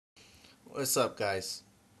What's up, guys?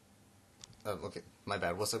 Okay, my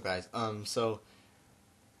bad. What's up, guys? So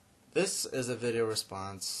this is a video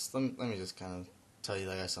response. Let me just kind of tell you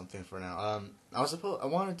guys something for now. I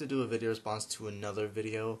wanted to do a video response to another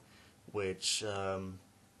video, which I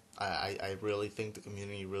really think the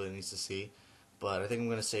community really needs to see, but I think I'm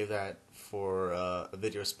gonna save that for a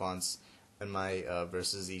video response in my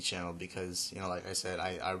Versus Z channel because like I said,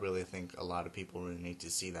 I really think a lot of people really need to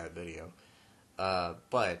see that video.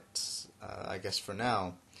 But I guess for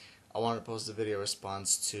now, I want to post a video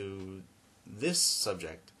response to this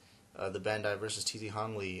subject, the Bandai versus TT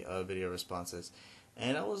Hongli video responses.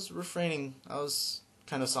 And I was refraining, I was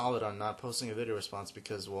kind of solid on not posting a video response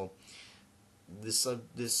because, well,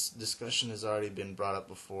 this discussion has already been brought up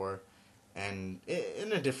before, and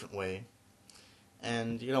in a different way.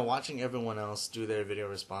 And, watching everyone else do their video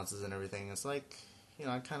responses and everything, it's like,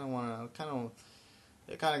 I kind of want to,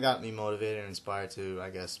 it kind of got me motivated and inspired to, I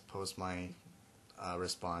guess, post my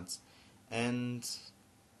response. And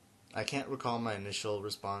I can't recall my initial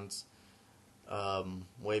response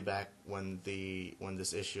way back when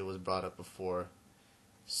this issue was brought up before.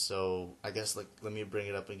 So I guess let me bring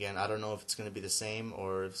it up again. I don't know if it's going to be the same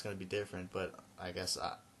or if it's going to be different, but I guess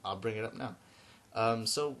I'll bring it up now.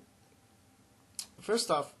 So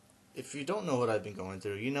first off, if you don't know what I've been going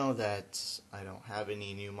through, you know that I don't have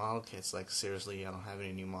any new model kits. Like, seriously, I don't have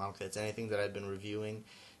any new model kits. Anything that I've been reviewing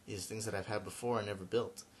is things that I've had before and never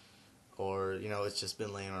built. Or, it's just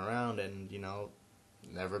been laying around and,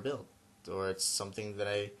 never built. Or it's something that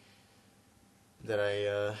I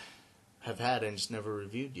have had and just never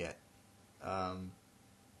reviewed yet.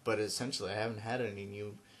 But essentially, I haven't had any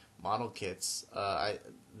new model kits.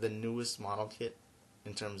 The newest model kit,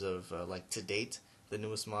 in terms of, to date, the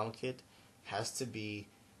newest model kit has to be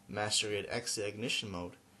Master Grade X Ignition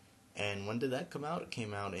Mode. And when did that come out? It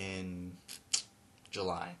came out in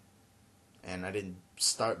July. And I didn't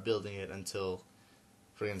start building it until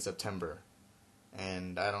friggin' September.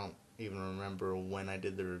 And I don't even remember when I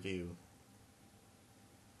did the review.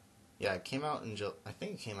 Yeah, it came out in I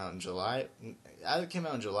think it came out in July. Either came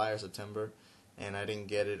out in July or September, and I didn't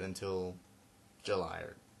get it until July.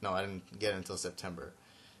 No, I didn't get it until September.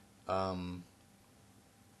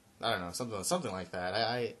 I don't know, something like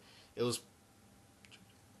that. It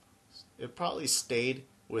probably stayed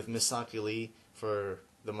with Misaki Lee for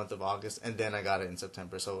the month of August, and then I got it in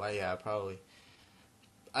September. So the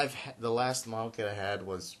last model kit I had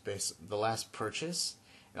was the last purchase,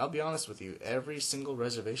 and I'll be honest with you, every single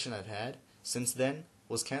reservation I've had since then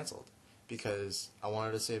was canceled because I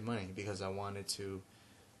wanted to save money, because I wanted to,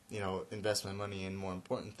 invest my money in more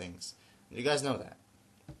important things. You guys know that.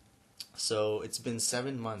 So it's been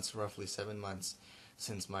 7 months, roughly 7 months,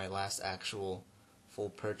 since my last actual full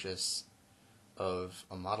purchase of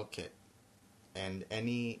a model kit. And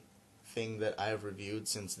anything that I've reviewed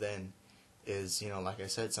since then is, like I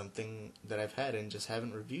said, something that I've had and just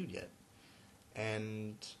haven't reviewed yet.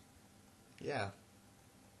 And, yeah.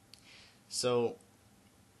 So,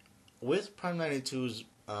 with Prime 92's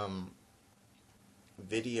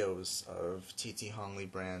videos of TT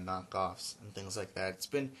Hongli brand knockoffs and things like that, it's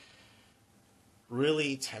been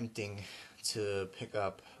really tempting to pick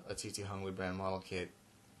up a TT Hongli brand model kit,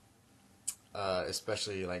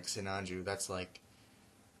 especially like Sinanju. That's like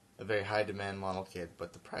a very high demand model kit,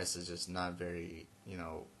 but the price is just not very,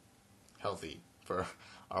 healthy for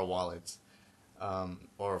our wallets,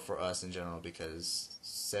 or for us in general, because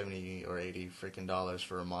 $70 or $80 freaking dollars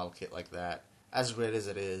for a model kit like that, as great as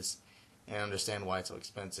it is, and I understand why it's so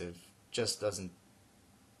expensive, just doesn't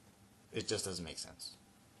make sense.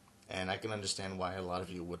 And I can understand why a lot of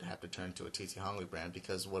you would have to turn to a TT Hongli brand,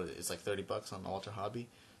 because it's like $30 on Ultra Hobby,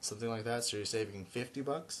 something like that. So you're saving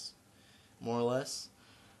 $50, more or less.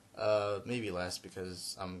 Maybe less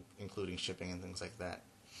because I'm including shipping and things like that.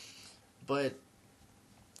 But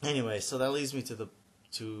anyway, so that leads me to the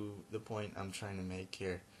point I'm trying to make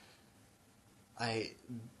here.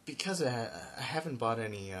 Because I haven't bought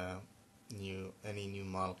any new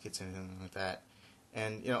model kits or anything like that.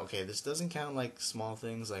 And, okay, this doesn't count like small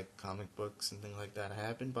things like comic books and things like that. I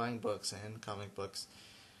have been buying books and comic books,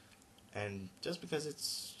 and just because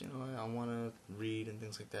it's, I want to read and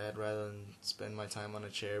things like that, rather than spend my time on a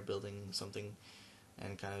chair building something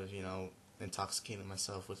and kind of, intoxicating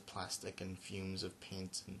myself with plastic and fumes of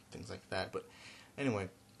paint and things like that. But anyway,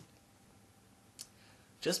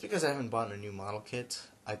 just because I haven't bought a new model kit,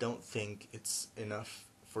 I don't think it's enough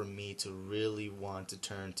for me to really want to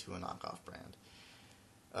turn to a knockoff brand.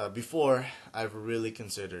 Before, I've really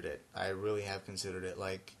considered it. I really have considered it.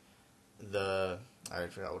 Like I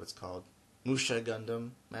forgot what it's called. Musha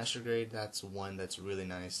Gundam Master Grade. That's one that's really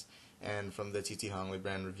nice. and from the TT Hongli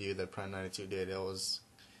brand review that Prime 92 did, it was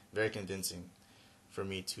very convincing for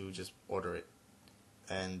me to just order it.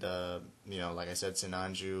 And like I said,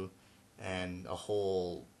 Sinanju and a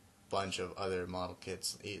whole bunch of other model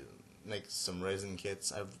kits, like some resin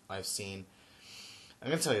kits I've seen. I'm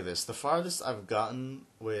gonna tell you this: the farthest I've gotten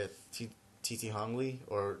with TT Hongli,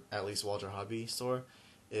 or at least Walter Hobby Store,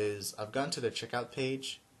 is I've gone to the checkout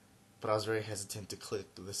page, but I was very hesitant to click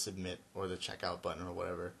the submit or the checkout button or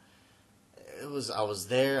whatever. I was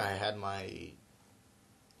there. I had my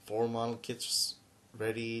 4 model kits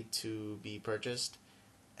ready to be purchased,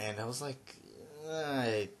 and I was like,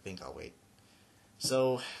 I think I'll wait.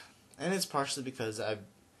 So, and it's partially because of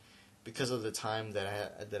the time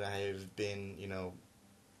that I've been,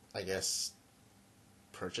 I guess,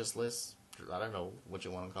 purchaseless. I don't know what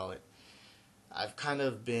you want to call it. I've kind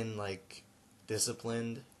of been like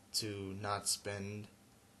disciplined to not spend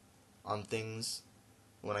on things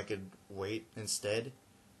when I could wait instead.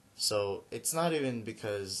 So it's not even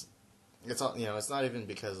because it's not even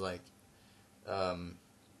because like TT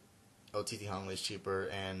Hongli is cheaper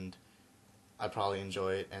and I probably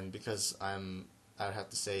enjoy it, and because I'd have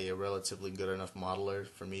to say a relatively good enough modeler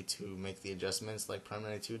for me to make the adjustments like Prime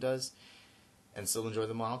 92 does and still enjoy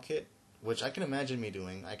the model kit, which I can imagine me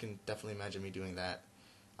doing. I can definitely imagine me doing that.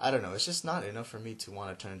 I don't know. It's just not enough for me to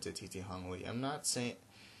want to turn to TT Hongli. I'm not saying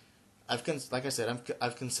I've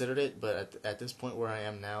considered it, but at this point where I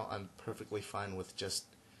am now, I'm perfectly fine with just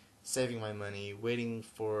saving my money, waiting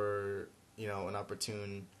for an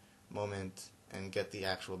opportune moment and get the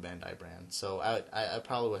actual Bandai brand. So I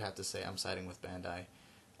probably would have to say I'm siding with Bandai.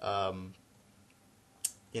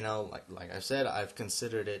 Like I said, I've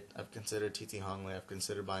considered it. I've considered TT Hongli. I've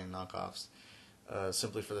considered buying knockoffs,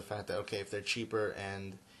 simply for the fact that okay, if they're cheaper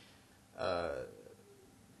and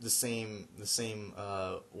the same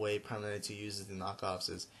way Prime 92 uses the knockoffs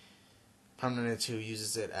is Prime 92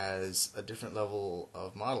 uses it as a different level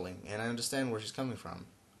of modeling, and I understand where she's coming from.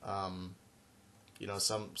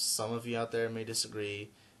 Some of you out there may disagree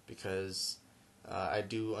because I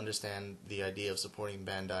do understand the idea of supporting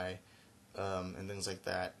Bandai and things like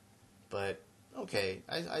that. But okay,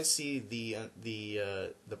 I see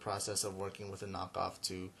the process of working with a knockoff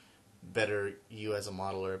to better you as a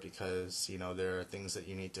modeler, because there are things that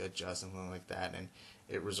you need to adjust and things like that, and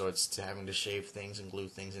it resorts to having to shave things and glue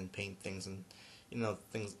things and paint things and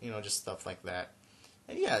things, just stuff like that.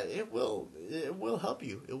 And yeah, it will help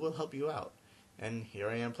you. It will help you out. And here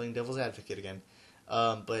I am playing devil's advocate again.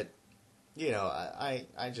 But I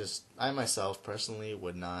myself personally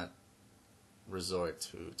would not resort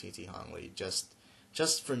to TT Hongli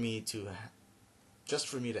just for me to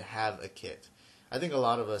have a kit. I think a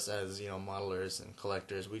lot of us as modelers and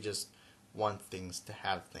collectors, we just want things to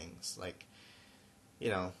have things. Like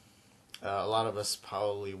a lot of us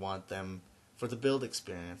probably want them for the build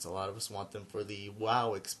experience. A lot of us want them for the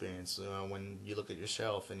wow experience. When you look at your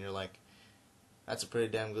shelf and you're like, that's a pretty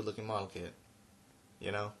damn good looking model kit,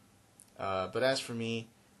 But as for me,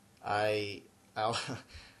 I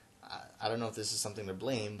don't know if this is something to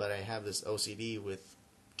blame, but I have this OCD with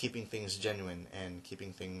keeping things genuine and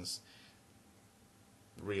keeping things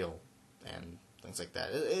real and things like that.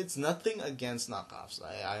 It's nothing against knockoffs.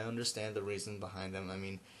 I understand the reason behind them. I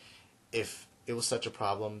mean, if it was such a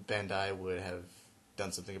problem, Bandai would have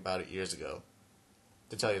done something about it years ago,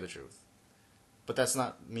 to tell you the truth. But that's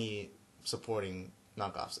not me supporting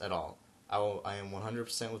knockoffs at all. I am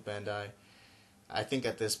 100% with Bandai. I think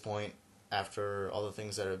at this point, after all the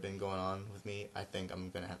things that have been going on with me, I think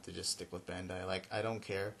I'm going to have to just stick with Bandai. Like, I don't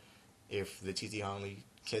care if the TT Hongli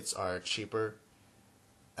kits are cheaper.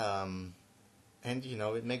 And,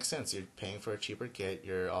 it makes sense. You're paying for a cheaper kit.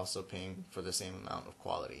 You're also paying for the same amount of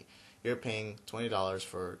quality. You're paying $20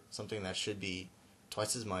 for something that should be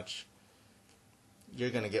twice as much. You're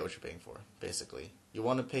going to get what you're paying for, basically. You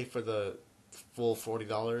want to pay for the full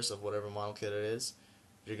 $40 of whatever model kit it is,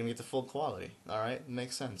 you're going to get the full quality. Alright? It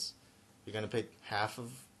makes sense. You're going to pay half of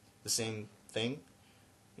the same thing,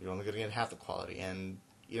 you're only going to get half the quality. And,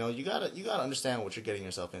 you gotta understand what you're getting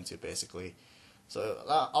yourself into, basically. So,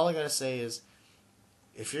 all I gotta say is,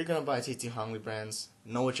 if you're going to buy TT Hongli brands,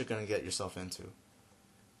 know what you're going to get yourself into.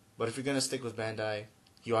 But if you're going to stick with Bandai,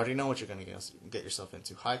 you already know what you're going to get yourself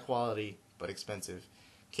into. High quality, but expensive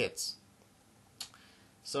kits.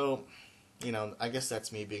 So, I guess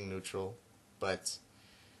that's me being neutral, but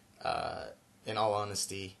in all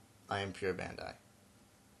honesty, I am pure Bandai.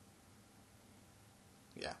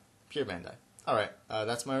 Yeah, pure Bandai. Alright,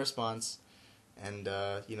 that's my response, and,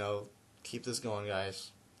 keep this going,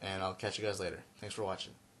 guys, and I'll catch you guys later. Thanks for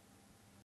watching.